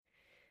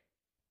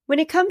When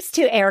it comes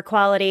to air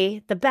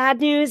quality, the bad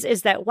news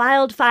is that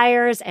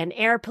wildfires and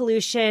air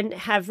pollution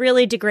have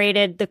really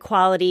degraded the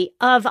quality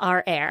of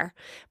our air.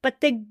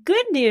 But the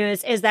good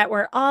news is that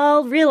we're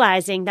all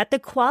realizing that the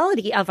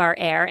quality of our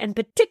air, and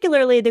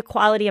particularly the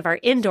quality of our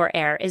indoor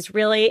air, is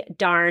really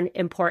darn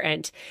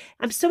important.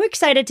 I'm so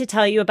excited to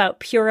tell you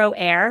about Puro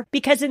Air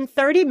because in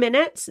 30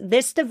 minutes,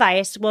 this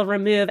device will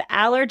remove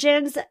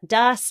allergens,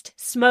 dust,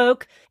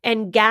 smoke,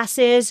 and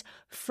gases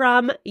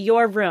from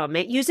your room.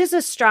 It uses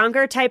a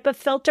stronger type of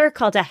filter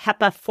called a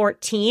HEPA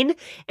 14,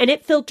 and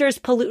it filters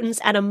pollutants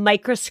at a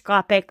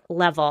microscopic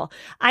level.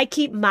 I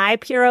keep my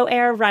Puro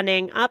Air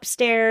running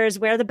upstairs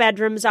where the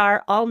bedrooms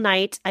are all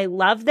night. I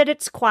love that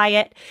it's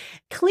quiet.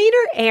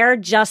 Cleaner air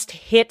just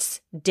hits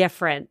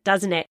different,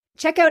 doesn't it?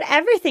 Check out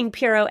everything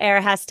Puro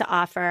Air has to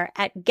offer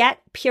at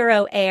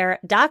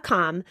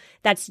getpuroair.com.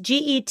 That's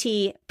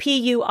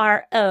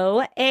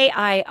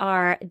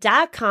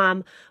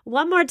GETPUROAIR.com.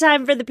 One more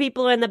time for the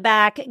people in the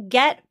back,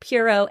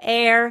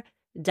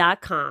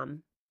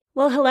 getpuroair.com.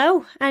 Well,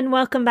 hello and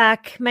welcome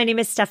back. My name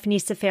is Stephanie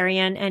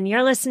Seferian, and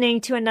you're listening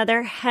to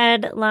another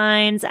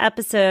Headlines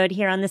episode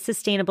here on the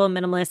Sustainable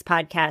Minimalist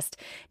Podcast.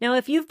 Now,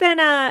 if you've been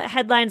a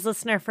Headlines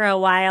listener for a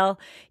while,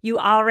 you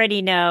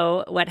already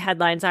know what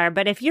headlines are.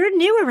 But if you're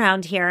new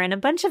around here, and a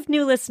bunch of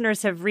new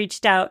listeners have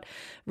reached out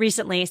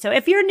recently, so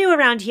if you're new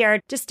around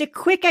here, just a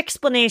quick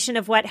explanation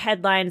of what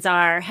headlines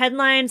are.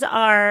 Headlines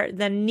are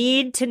the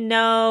need to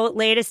know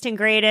latest and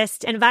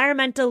greatest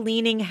environmental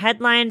leaning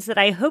headlines that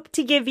I hope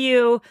to give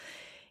you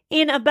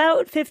in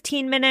about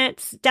 15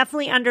 minutes,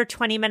 definitely under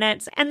 20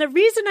 minutes. And the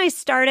reason I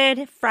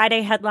started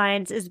Friday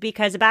Headlines is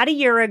because about a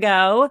year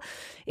ago,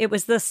 it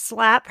was the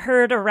slap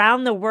heard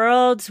around the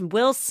world.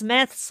 Will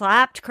Smith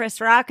slapped Chris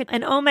Rock.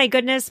 And oh my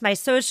goodness, my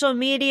social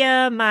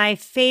media, my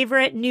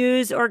favorite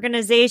news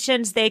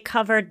organizations, they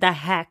covered the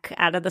heck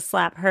out of the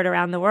slap heard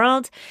around the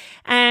world.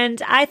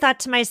 And I thought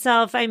to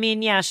myself, I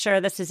mean, yeah,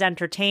 sure, this is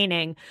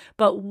entertaining,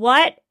 but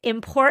what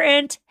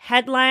important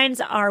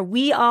headlines are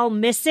we all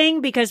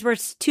missing because we're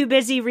too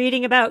busy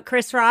reading about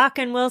Chris Rock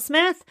and Will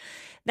Smith?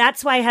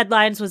 That's why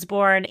Headlines was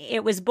born.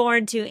 It was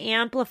born to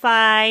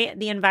amplify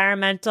the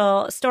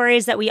environmental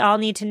stories that we all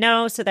need to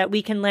know so that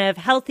we can live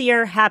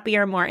healthier,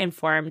 happier, more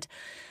informed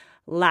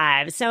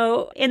lives.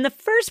 So in the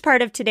first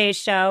part of today's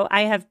show,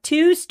 I have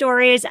two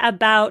stories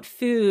about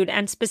food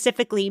and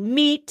specifically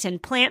meat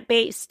and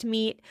plant-based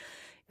meat,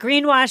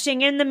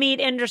 greenwashing in the meat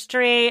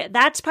industry.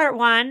 That's part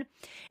one.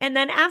 And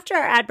then after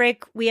our ad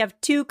break, we have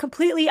two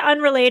completely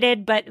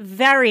unrelated but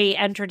very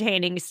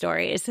entertaining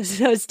stories.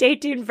 So stay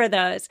tuned for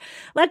those.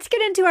 Let's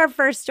get into our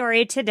first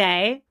story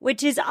today,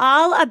 which is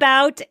all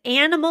about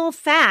animal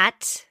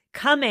fat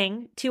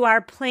coming to our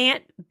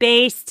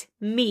plant-based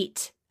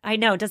meat. I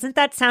know, doesn't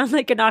that sound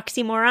like an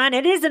oxymoron?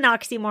 It is an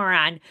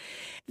oxymoron.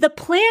 The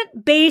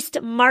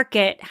plant-based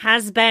market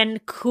has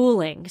been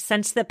cooling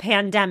since the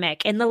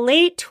pandemic. In the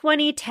late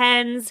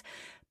 2010s,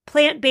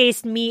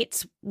 plant-based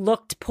meats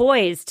looked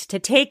poised to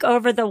take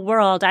over the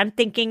world. I'm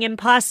thinking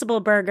Impossible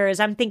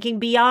Burgers. I'm thinking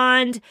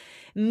Beyond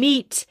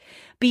Meat.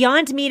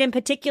 Beyond Meat in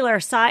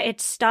particular saw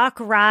its stock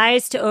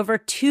rise to over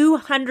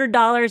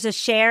 $200 a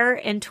share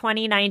in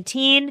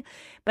 2019.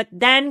 But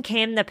then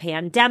came the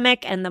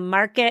pandemic and the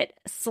market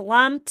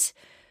slumped.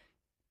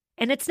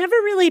 And it's never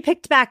really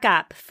picked back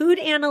up. Food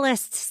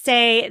analysts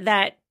say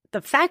that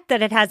the fact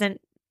that it hasn't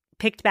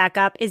picked back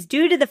up is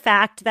due to the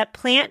fact that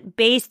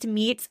plant-based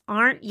meats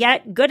aren't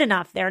yet good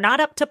enough. They're not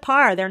up to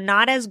par. They're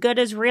not as good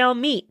as real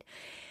meat.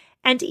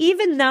 And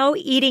even though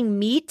eating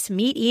meat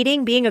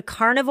eating, being a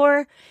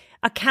carnivore,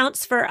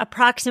 accounts for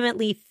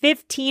approximately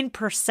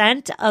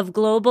 15% of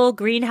global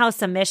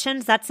greenhouse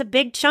emissions, that's a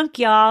big chunk,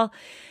 y'all.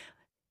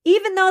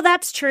 Even though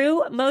that's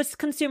true, most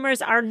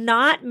consumers are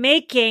not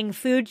making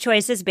food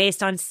choices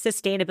based on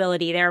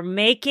sustainability. They're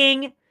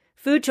making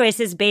food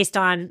choices based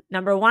on,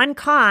 number one,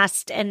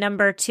 cost, and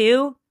number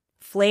two,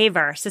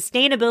 flavor.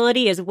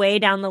 Sustainability is way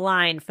down the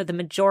line for the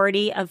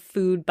majority of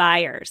food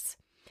buyers.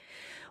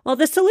 Well,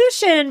 the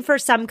solution for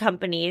some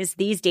companies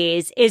these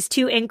days is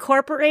to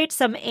incorporate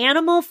some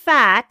animal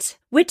fat,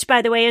 which,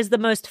 by the way, is the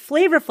most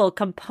flavorful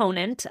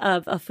component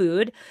of a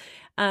food,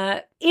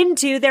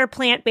 into their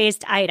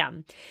plant-based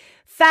item.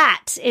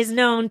 Fat is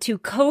known to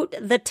coat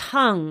the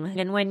tongue,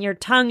 and when your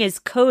tongue is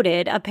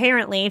coated,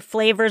 apparently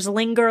flavors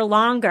linger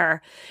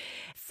longer.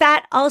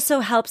 Fat also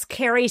helps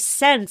carry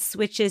scents,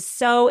 which is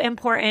so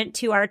important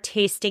to our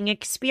tasting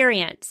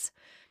experience.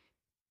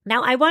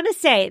 Now, I want to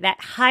say that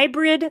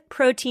hybrid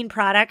protein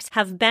products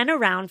have been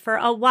around for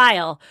a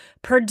while.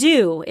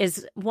 Perdue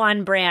is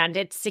one brand.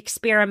 It's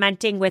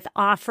experimenting with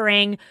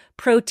offering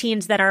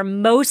proteins that are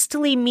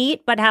mostly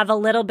meat but have a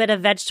little bit of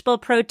vegetable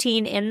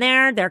protein in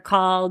there. They're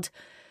called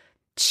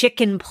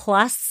Chicken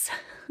Plus.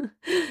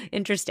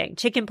 Interesting.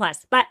 Chicken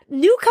Plus. But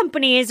new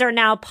companies are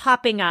now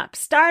popping up.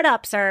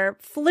 Startups are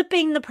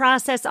flipping the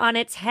process on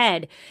its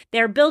head.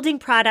 They're building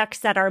products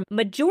that are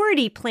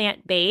majority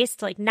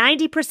plant-based, like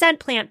 90%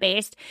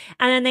 plant-based,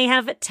 and then they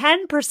have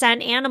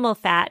 10% animal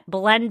fat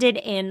blended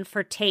in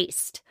for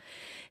taste.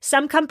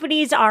 Some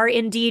companies are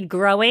indeed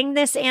growing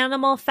this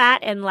animal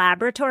fat in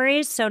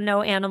laboratories, so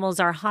no animals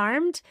are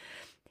harmed.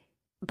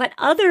 But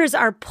others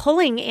are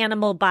pulling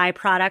animal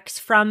byproducts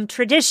from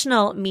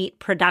traditional meat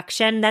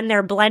production. Then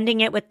they're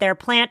blending it with their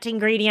plant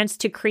ingredients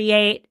to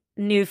create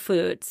new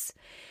foods.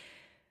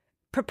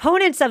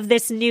 Proponents of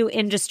this new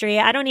industry,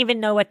 I don't even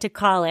know what to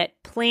call it,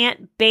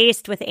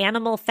 plant-based with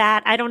animal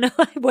fat. I don't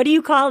know. What do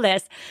you call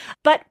this?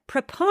 But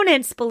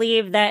proponents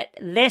believe that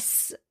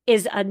this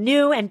is a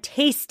new and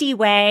tasty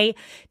way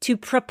to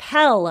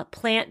propel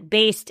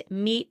plant-based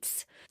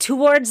meats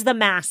towards the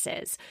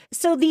masses.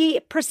 So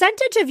the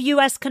percentage of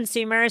U.S.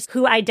 consumers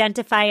who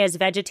identify as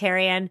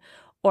vegetarian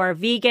or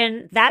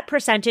vegan, that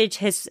percentage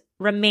has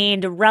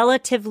remained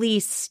relatively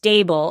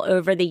stable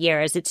over the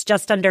years. It's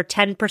just under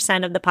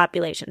 10% of the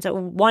population. So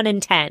 1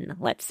 in 10,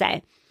 let's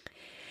say.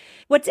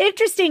 What's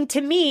interesting to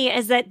me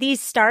is that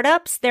these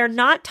startups, they're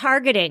not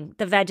targeting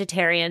the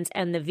vegetarians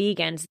and the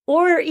vegans,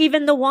 or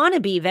even the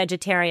wannabe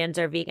vegetarians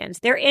or vegans.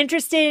 They're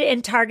interested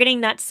in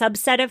targeting that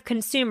subset of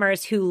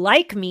consumers who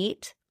like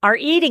meat, are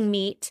eating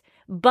meat,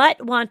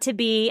 but want to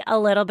be a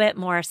little bit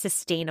more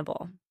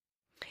sustainable.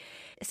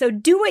 So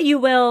do what you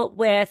will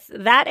with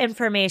that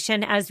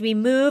information as we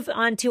move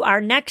on to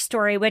our next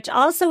story, which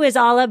also is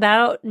all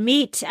about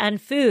meat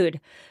and food.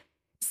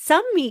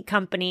 Some meat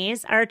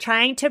companies are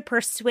trying to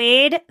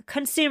persuade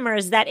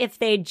consumers that if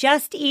they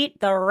just eat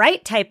the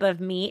right type of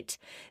meat,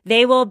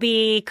 they will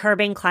be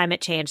curbing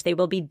climate change. They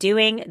will be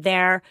doing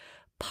their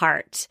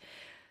part.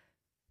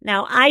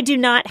 Now, I do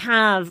not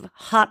have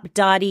Hop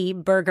Dottie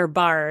burger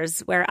bars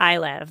where I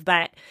live,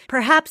 but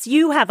perhaps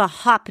you have a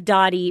Hop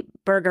Dottie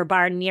burger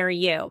bar near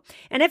you.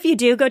 And if you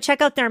do, go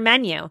check out their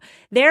menu.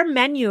 Their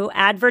menu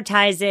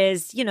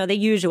advertises, the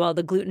usual,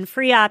 the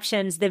gluten-free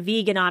options, the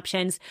vegan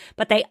options,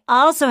 but they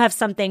also have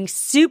something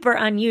super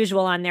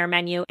unusual on their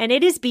menu, and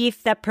it is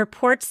beef that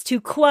purports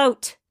to,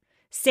 quote,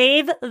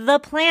 save the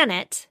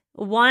planet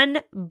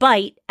one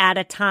bite at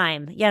a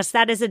time. Yes,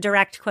 that is a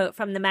direct quote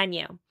from the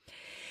menu.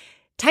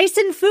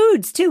 Tyson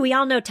Foods, too. We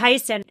all know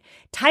Tyson.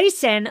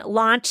 Tyson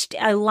launched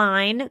a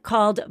line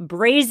called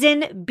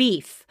Brazen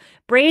Beef.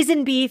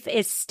 Brazen beef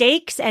is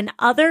steaks and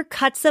other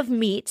cuts of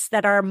meats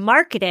that are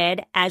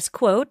marketed as,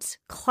 quote,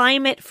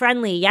 climate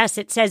friendly. Yes,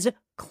 it says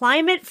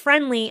climate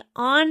friendly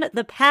on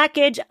the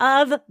package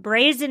of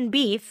Brazen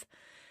Beef.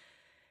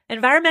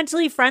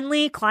 Environmentally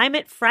friendly,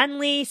 climate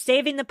friendly,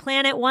 saving the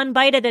planet one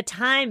bite at a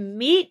time.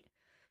 Meat,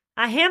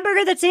 a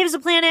hamburger that saves the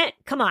planet.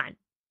 Come on.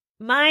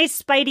 My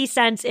spidey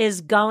sense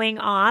is going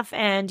off,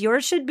 and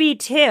yours should be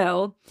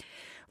too.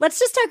 Let's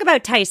just talk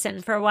about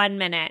Tyson for 1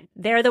 minute.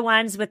 They're the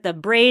ones with the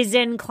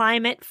brazen,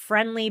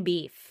 climate-friendly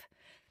beef.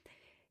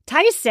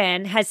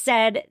 Tyson has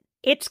said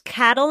its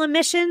cattle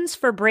emissions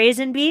for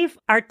brazen beef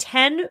are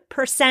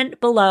 10%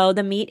 below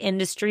the meat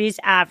industry's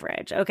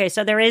average. Okay,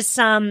 so there is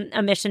some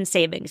emission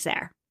savings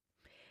there.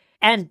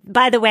 And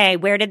by the way,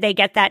 where did they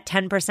get that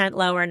 10%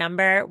 lower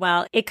number?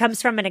 Well, it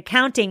comes from an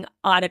accounting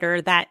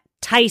auditor that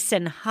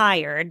Tyson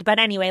hired. But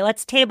anyway,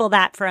 let's table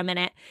that for a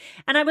minute.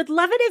 And I would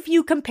love it if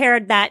you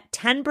compared that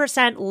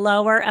 10%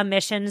 lower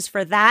emissions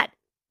for that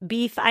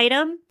beef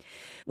item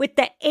with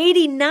the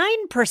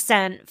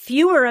 89%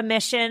 fewer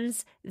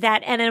emissions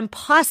that an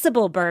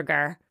Impossible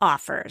Burger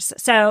offers.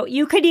 So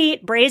you could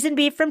eat brazen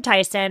beef from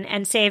Tyson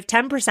and save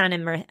 10%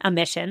 in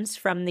emissions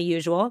from the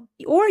usual,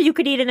 or you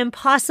could eat an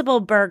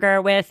Impossible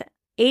Burger with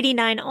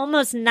 89,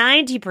 almost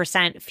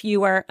 90%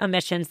 fewer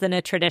emissions than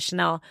a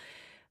traditional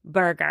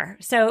burger.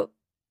 So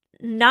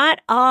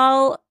not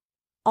all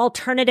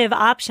alternative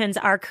options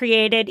are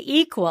created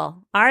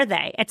equal, are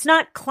they? It's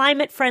not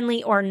climate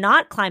friendly or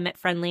not climate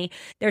friendly.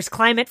 There's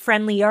climate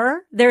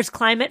friendlier, there's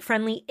climate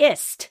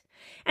friendlyist.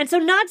 And so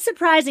not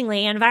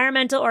surprisingly,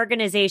 environmental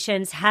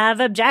organizations have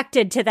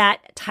objected to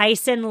that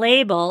Tyson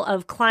label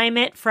of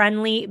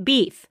climate-friendly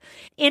beef.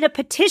 In a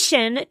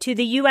petition to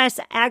the U.S.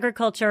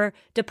 Agriculture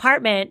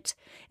Department,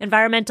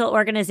 environmental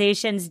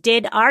organizations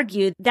did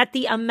argue that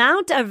the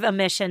amount of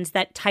emissions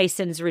that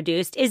Tyson's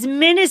reduced is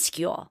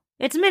minuscule.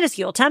 It's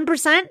minuscule.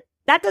 10%?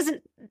 That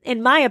doesn't,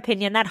 in my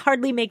opinion, that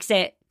hardly makes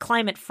it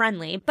climate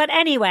friendly. But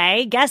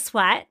anyway, guess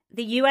what?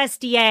 The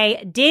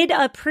USDA did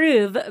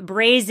approve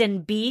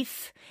brazen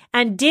beef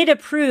and did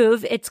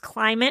approve its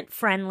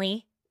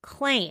climate-friendly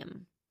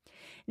claim.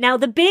 Now,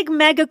 the big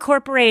mega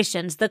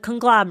corporations, the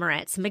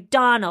conglomerates,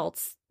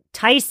 McDonald's,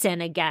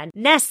 Tyson again,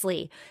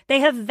 Nestle, they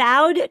have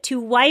vowed to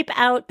wipe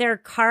out their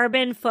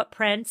carbon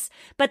footprints,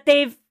 but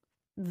they've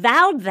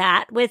vowed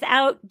that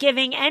without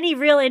giving any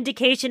real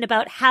indication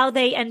about how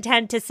they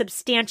intend to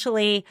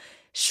substantially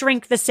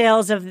shrink the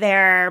sales of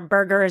their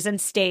burgers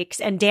and steaks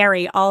and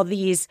dairy, all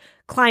these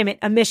climate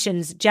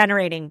emissions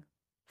generating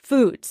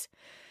foods.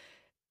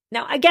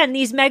 Now, again,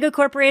 these mega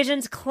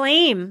corporations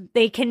claim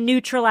they can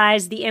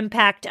neutralize the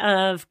impact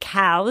of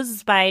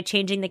cows by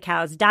changing the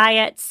cows'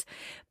 diets,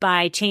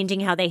 by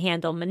changing how they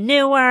handle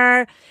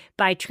manure,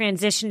 by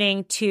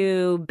transitioning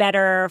to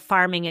better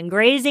farming and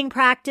grazing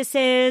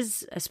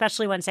practices,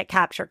 especially ones that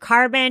capture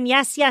carbon.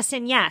 Yes, yes,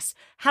 and yes.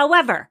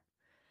 However,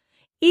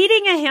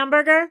 eating a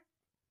hamburger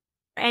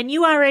And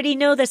you already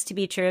know this to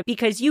be true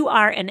because you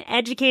are an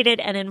educated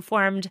and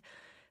informed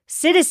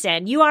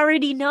citizen. You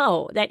already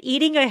know that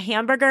eating a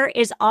hamburger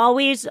is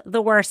always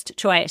the worst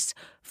choice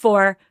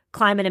for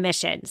climate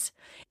emissions.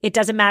 It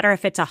doesn't matter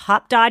if it's a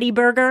Hop Dottie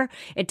burger.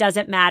 It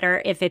doesn't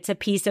matter if it's a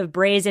piece of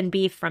braised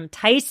beef from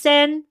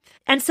Tyson.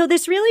 And so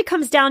this really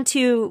comes down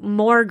to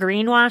more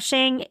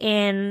greenwashing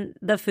in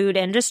the food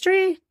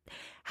industry.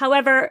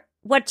 However,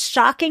 what's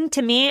shocking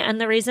to me,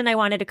 and the reason I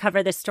wanted to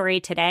cover this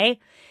story today,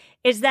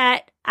 is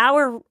that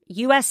our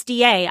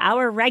USDA,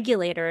 our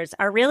regulators,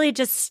 are really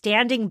just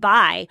standing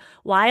by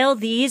while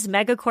these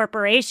mega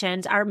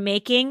corporations are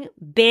making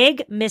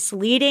big,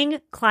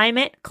 misleading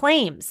climate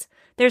claims.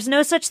 There's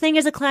no such thing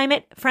as a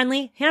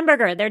climate-friendly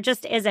hamburger. There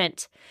just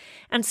isn't.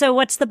 And so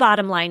what's the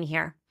bottom line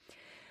here?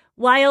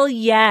 While,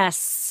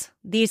 yes,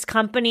 these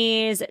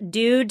companies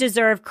do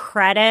deserve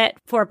credit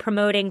for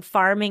promoting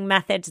farming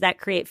methods that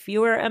create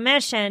fewer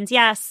emissions,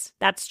 yes,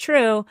 that's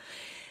true.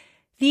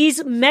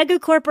 These mega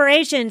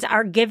corporations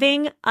are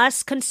giving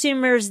us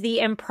consumers the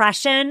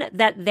impression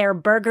that their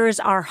burgers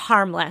are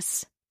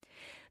harmless.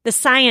 The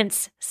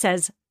science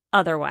says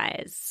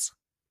otherwise.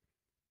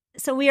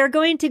 So we are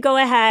going to go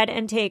ahead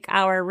and take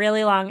our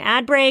really long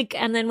ad break.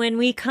 And then when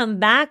we come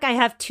back, I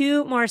have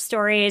 2 more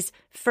stories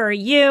for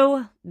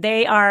you.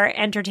 They are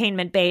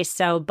entertainment based,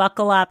 so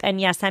buckle up. And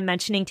yes, I'm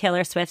mentioning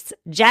Taylor Swift's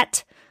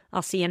Jet.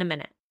 I'll see you in a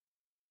minute.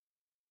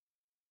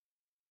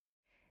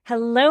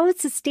 Hello,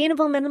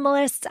 Sustainable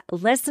Minimalist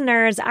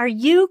listeners. Are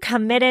you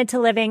committed to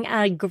living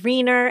a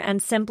greener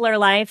and simpler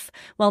life?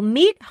 Well,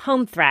 meet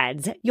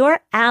HomeThreads,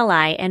 your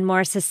ally in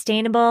more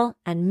sustainable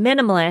and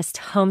minimalist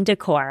home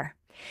decor.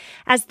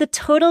 As the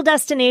total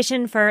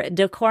destination for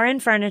decor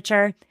and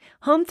furniture,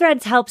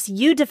 HomeThreads helps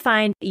you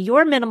define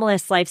your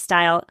minimalist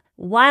lifestyle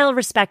while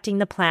respecting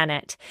the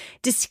planet.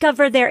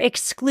 Discover their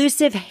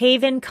exclusive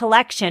Haven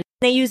collection.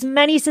 They use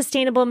many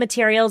sustainable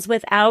materials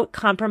without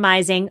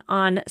compromising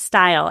on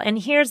style. And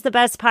here's the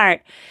best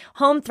part.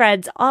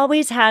 HomeThreads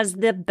always has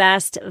the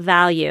best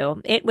value.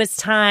 It was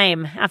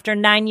time. After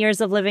 9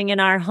 years of living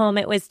in our home,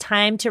 it was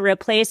time to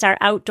replace our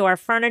outdoor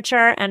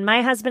furniture. And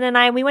my husband and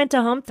I, we went to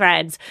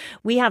HomeThreads.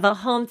 We have a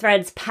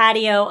HomeThreads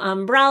patio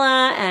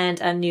umbrella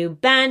and a new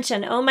bench.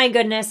 And oh my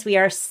goodness, we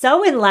are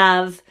so in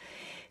love.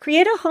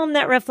 Create a home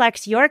that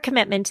reflects your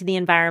commitment to the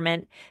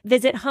environment.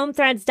 Visit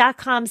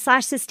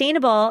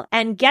homethreads.com/sustainable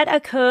and get a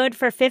code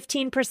for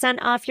 15%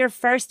 off your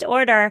first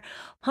order.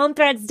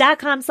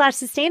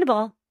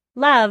 Homethreads.com/sustainable.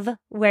 Love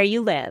where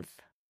you live.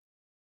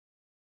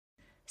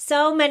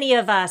 So many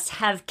of us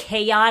have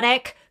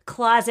chaotic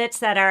closets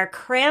that are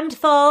crammed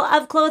full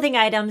of clothing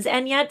items,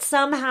 and yet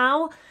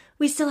somehow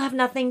we still have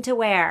nothing to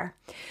wear.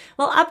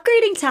 Well,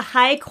 upgrading to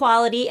high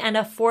quality and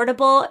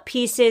affordable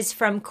pieces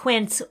from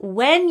Quince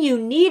when you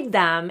need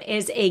them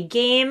is a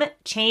game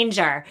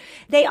changer.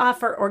 They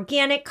offer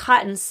organic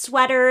cotton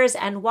sweaters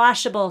and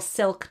washable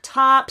silk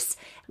tops.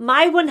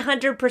 My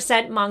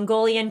 100%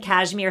 Mongolian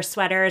cashmere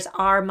sweaters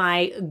are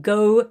my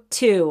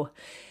go-to.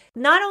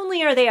 Not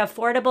only are they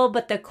affordable,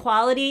 but the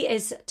quality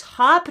is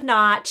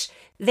top-notch.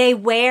 They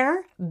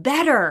wear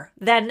better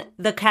than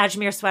the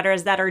cashmere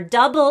sweaters that are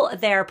double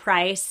their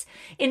price.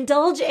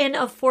 Indulge in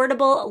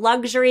affordable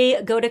luxury.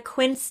 Go to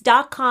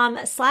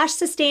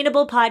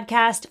quince.com/sustainable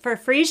podcast for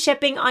free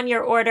shipping on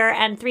your order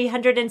and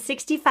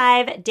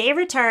 365-day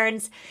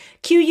returns.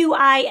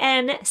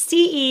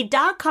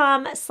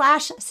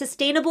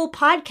 QUINCE.com/sustainable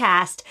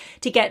podcast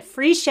to get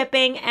free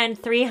shipping and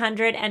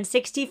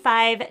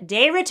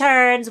 365-day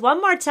returns. One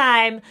more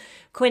time,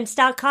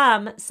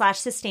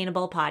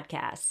 quince.com/sustainable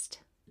podcast.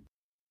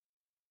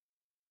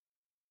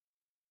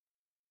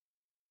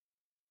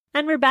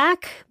 And we're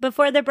back.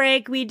 Before the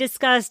break, we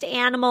discussed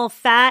animal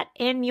fat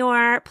in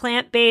your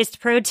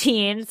plant-based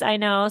proteins. I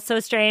know, so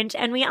strange.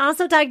 And we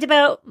also talked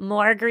about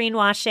more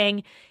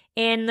greenwashing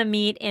in the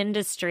meat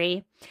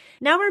industry.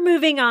 Now we're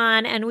moving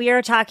on, and we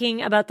are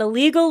talking about the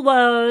legal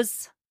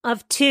woes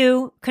of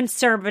 2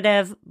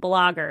 conservative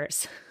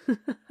bloggers.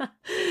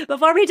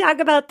 Before we talk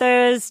about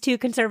those 2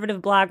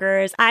 conservative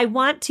bloggers, I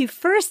want to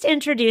first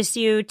introduce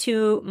you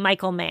to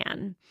Michael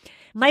Mann.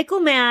 Michael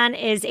Mann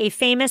is a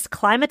famous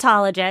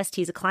climatologist.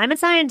 He's a climate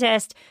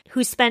scientist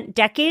who spent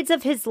decades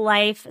of his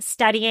life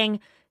studying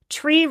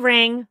tree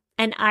ring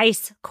and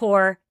ice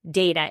core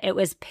data. It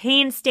was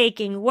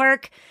painstaking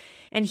work,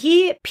 and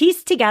he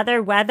pieced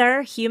together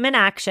whether human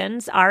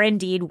actions are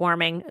indeed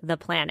warming the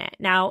planet.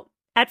 Now,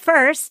 at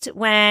first,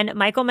 when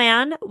Michael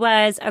Mann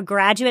was a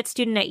graduate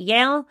student at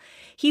Yale,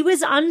 he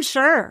was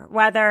unsure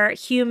whether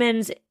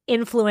humans'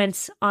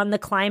 influence on the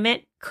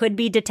climate could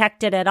be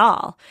detected at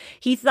all.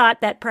 He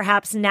thought that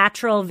perhaps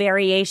natural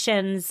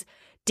variations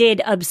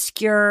did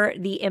obscure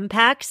the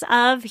impacts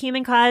of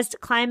human-caused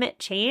climate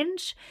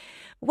change.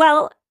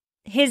 Well,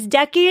 his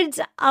decades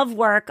of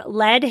work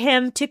led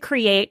him to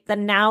create the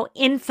now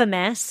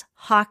infamous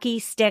hockey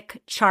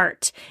stick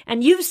chart.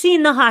 And you've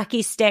seen the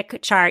hockey stick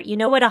chart. You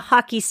know what a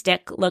hockey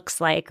stick looks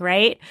like,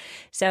 right?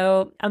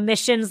 So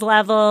emissions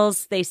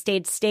levels, they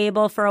stayed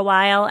stable for a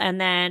while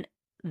and then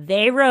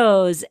they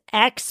rose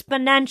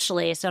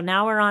exponentially. So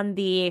now we're on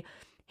the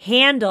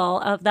handle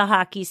of the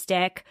hockey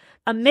stick,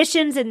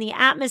 emissions in the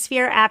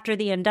atmosphere after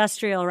the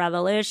Industrial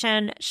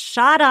Revolution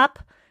shot up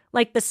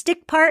like the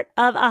stick part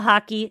of a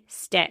hockey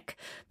stick.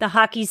 The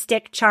hockey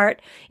stick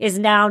chart is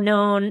now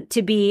known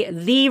to be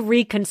the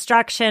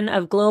reconstruction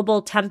of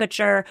global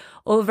temperature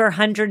over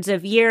hundreds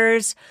of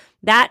years.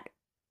 That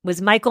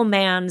was Michael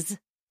Mann's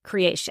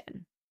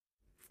creation.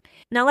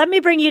 Now, let me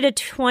bring you to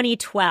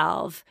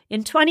 2012.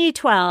 In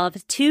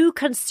 2012, two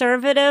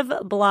conservative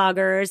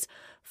bloggers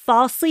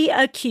falsely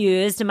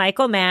accused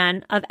Michael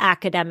Mann of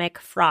academic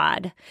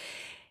fraud.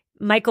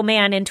 Michael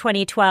Mann in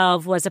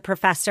 2012 was a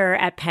professor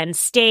at Penn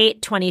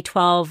State.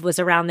 2012 was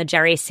around the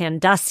Jerry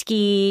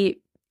Sandusky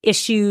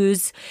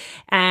issues,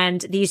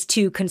 and these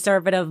two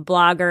conservative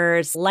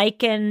bloggers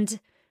likened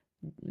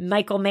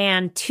Michael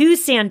Mann to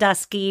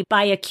Sandusky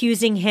by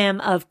accusing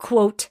him of,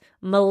 quote,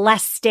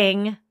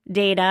 molesting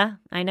Data.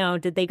 I know,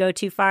 did they go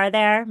too far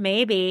there?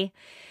 Maybe.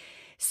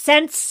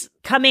 Since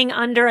coming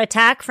under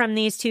attack from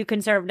these two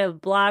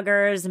conservative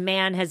bloggers,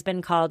 Mann has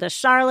been called a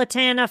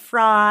charlatan, a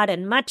fraud,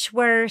 and much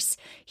worse.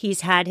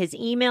 He's had his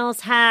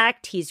emails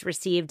hacked. He's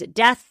received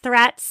death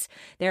threats.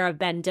 There have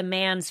been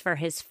demands for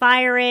his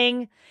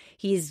firing.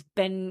 He's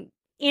been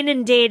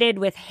inundated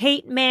with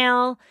hate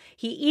mail.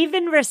 He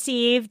even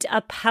received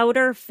a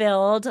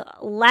powder-filled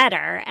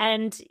letter.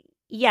 And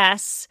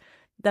yes,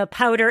 the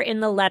powder in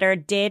the letter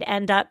did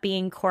end up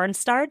being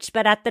cornstarch,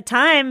 but at the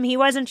time, he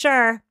wasn't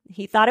sure.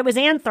 He thought it was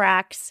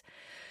anthrax.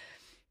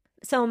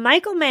 So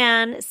Michael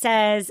Mann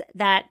says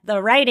that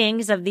the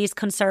writings of these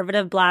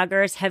conservative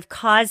bloggers have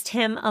caused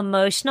him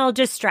emotional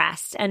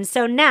distress. And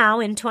so now,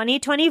 in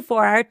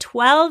 2024,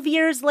 12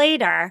 years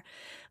later,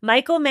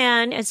 Michael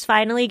Mann is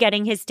finally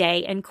getting his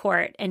day in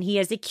court, and he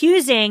is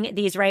accusing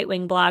these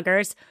right-wing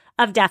bloggers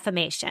of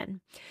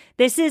defamation.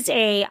 This is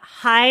a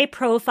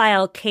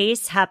high-profile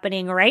case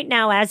happening right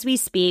now as we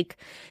speak,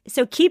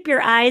 so keep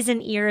your eyes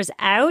and ears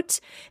out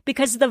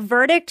because the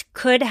verdict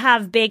could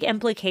have big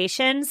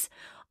implications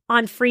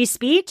on free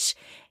speech.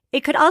 It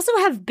could also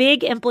have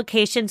big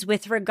implications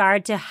with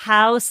regard to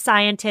how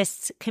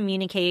scientists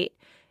communicate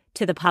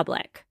to the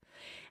public.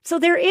 So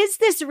there is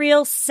this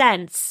real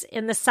sense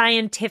in the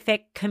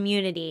scientific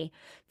community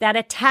that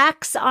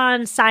attacks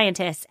on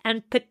scientists,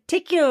 and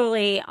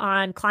particularly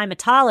on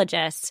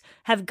climatologists,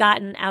 have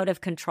gotten out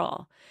of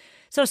control.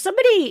 So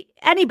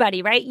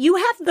anybody, right? You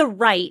have the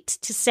right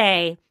to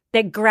say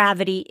that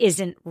gravity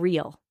isn't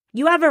real.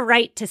 You have a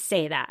right to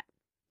say that,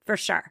 for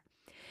sure.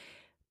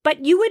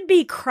 But you would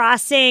be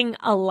crossing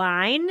a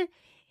line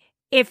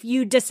if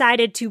you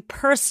decided to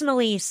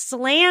personally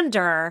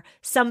slander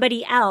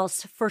somebody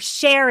else for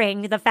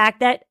sharing the fact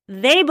that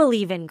they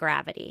believe in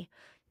gravity.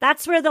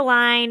 That's where the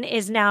line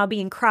is now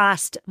being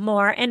crossed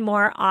more and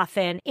more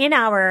often in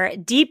our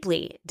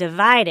deeply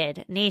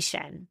divided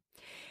nation.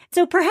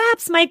 So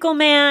perhaps Michael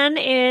Mann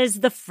is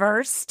the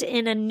first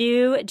in a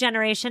new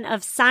generation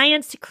of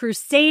science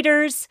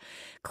crusaders.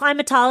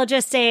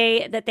 Climatologists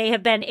say that they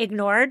have been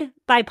ignored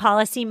by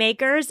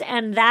policymakers,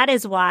 and that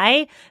is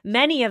why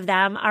many of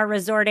them are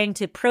resorting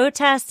to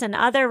protests and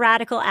other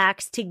radical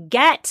acts to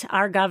get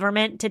our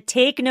government to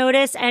take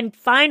notice and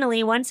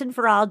finally, once and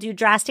for all, do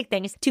drastic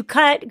things to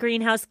cut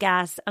greenhouse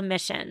gas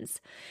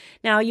emissions.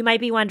 Now, you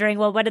might be wondering,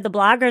 well, what do the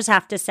bloggers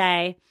have to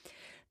say?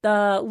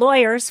 The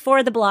lawyers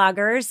for the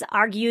bloggers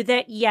argue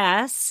that,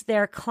 yes,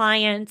 their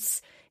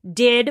clients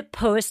did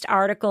post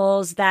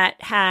articles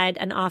that had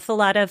an awful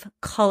lot of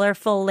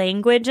colorful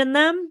language in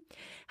them.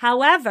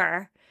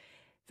 However,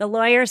 the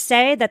lawyers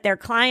say that their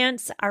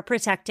clients are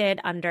protected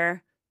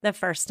under the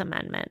First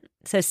Amendment.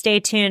 So stay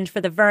tuned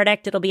for the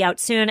verdict. It'll be out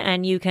soon,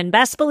 and you can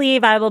best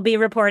believe I will be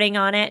reporting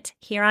on it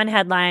here on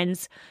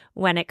Headlines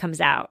when it comes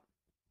out.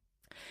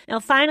 Now,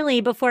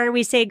 finally, before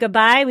we say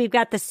goodbye, we've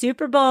got the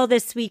Super Bowl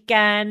this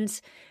weekend.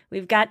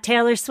 We've got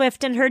Taylor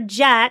Swift and her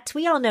jet.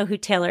 We all know who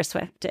Taylor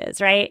Swift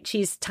is, right?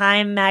 She's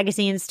Time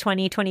Magazine's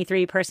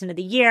 2023 Person of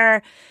the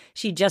Year.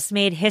 She just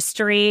made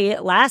history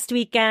last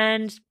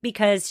weekend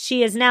because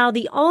she is now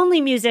the only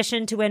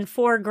musician to win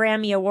 4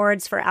 Grammy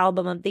Awards for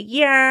Album of the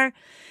Year.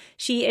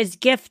 She is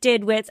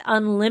gifted with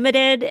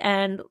unlimited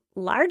and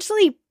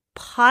largely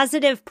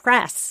positive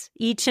press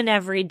each and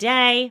every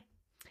day.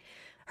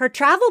 Her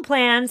travel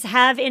plans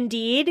have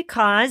indeed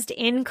caused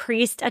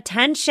increased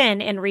attention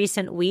in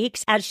recent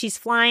weeks as she's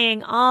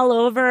flying all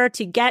over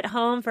to get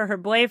home for her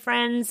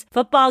boyfriend's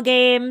football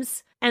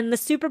games. And the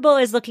Super Bowl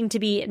is looking to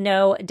be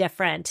no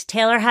different.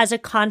 Taylor has a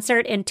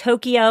concert in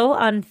Tokyo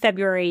on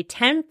February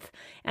 10th,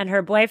 and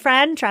her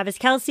boyfriend, Travis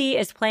Kelce,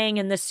 is playing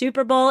in the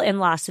Super Bowl in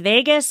Las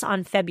Vegas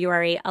on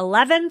February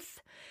 11th.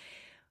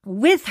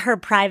 With her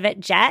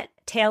private jet,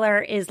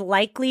 Taylor is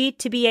likely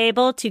to be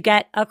able to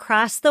get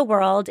across the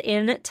world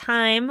in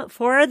time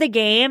for the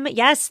game.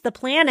 Yes, the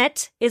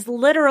planet is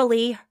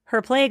literally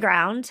her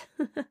playground.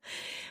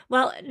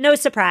 Well, no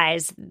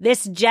surprise.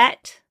 This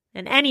jet,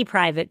 and any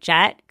private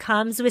jet,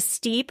 comes with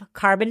steep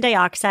carbon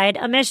dioxide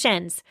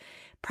emissions.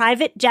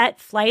 Private jet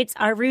flights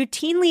are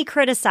routinely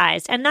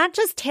criticized, and not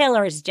just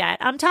Taylor's jet.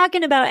 I'm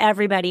talking about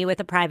everybody with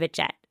a private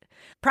jet.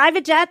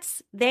 Private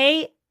jets,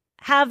 they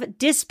have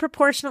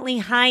disproportionately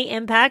high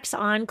impacts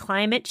on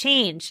climate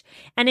change.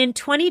 And in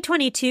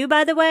 2022,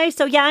 by the way,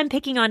 so yeah, I'm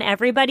picking on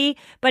everybody,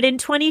 but in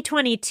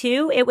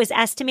 2022, it was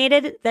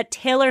estimated that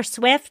Taylor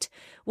Swift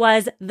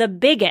was the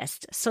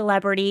biggest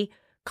celebrity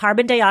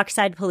carbon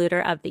dioxide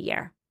polluter of the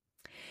year.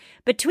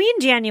 Between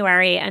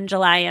January and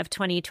July of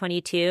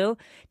 2022,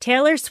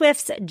 Taylor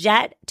Swift's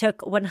jet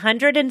took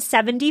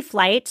 170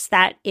 flights.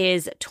 That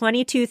is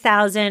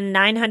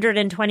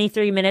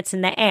 22,923 minutes in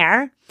the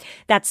air.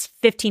 That's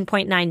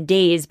 15.9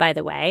 days, by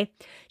the way.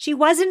 She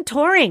wasn't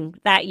touring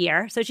that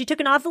year, so she took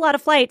an awful lot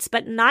of flights,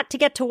 but not to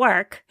get to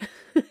work.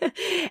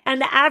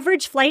 And the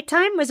average flight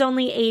time was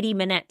only 80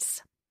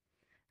 minutes.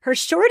 Her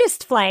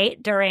shortest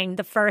flight during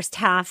the first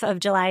half of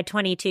July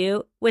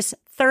 22 was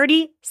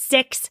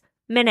 36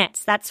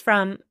 minutes. That's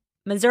from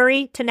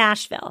Missouri to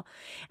Nashville.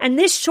 And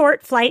this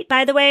short flight,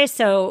 by the way,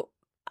 so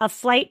a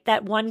flight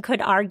that one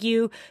could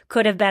argue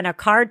could have been a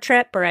car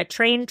trip or a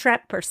train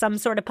trip or some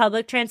sort of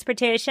public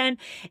transportation,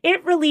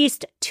 it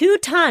released 2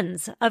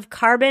 tons of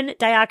carbon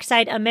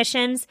dioxide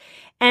emissions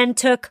and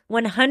took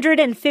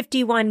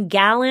 151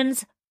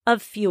 gallons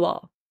of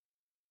fuel.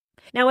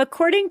 Now,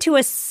 according to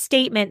a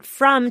statement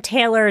from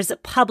Taylor's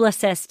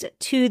publicist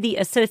to the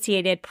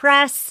Associated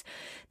Press,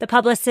 the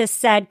publicist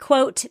said,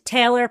 quote,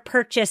 Taylor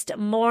purchased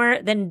more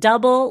than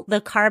double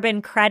the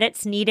carbon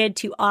credits needed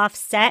to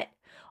offset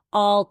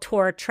all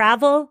tour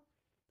travel,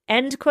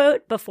 end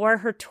quote, before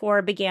her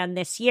tour began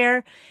this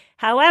year.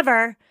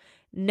 However,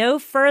 no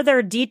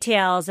further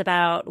details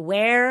about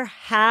where,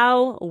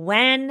 how,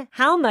 when,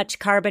 how much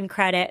carbon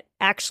credit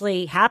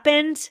actually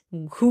happened,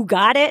 who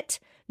got it.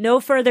 No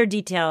further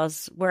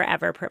details were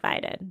ever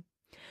provided.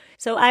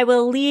 So I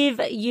will leave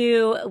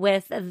you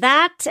with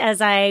that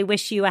as I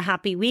wish you a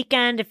happy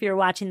weekend. If you're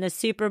watching the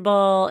Super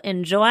Bowl,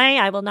 enjoy.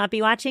 I will not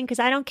be watching because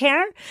I don't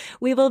care.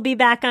 We will be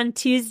back on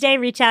Tuesday.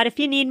 Reach out if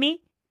you need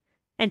me,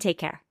 and take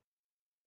care.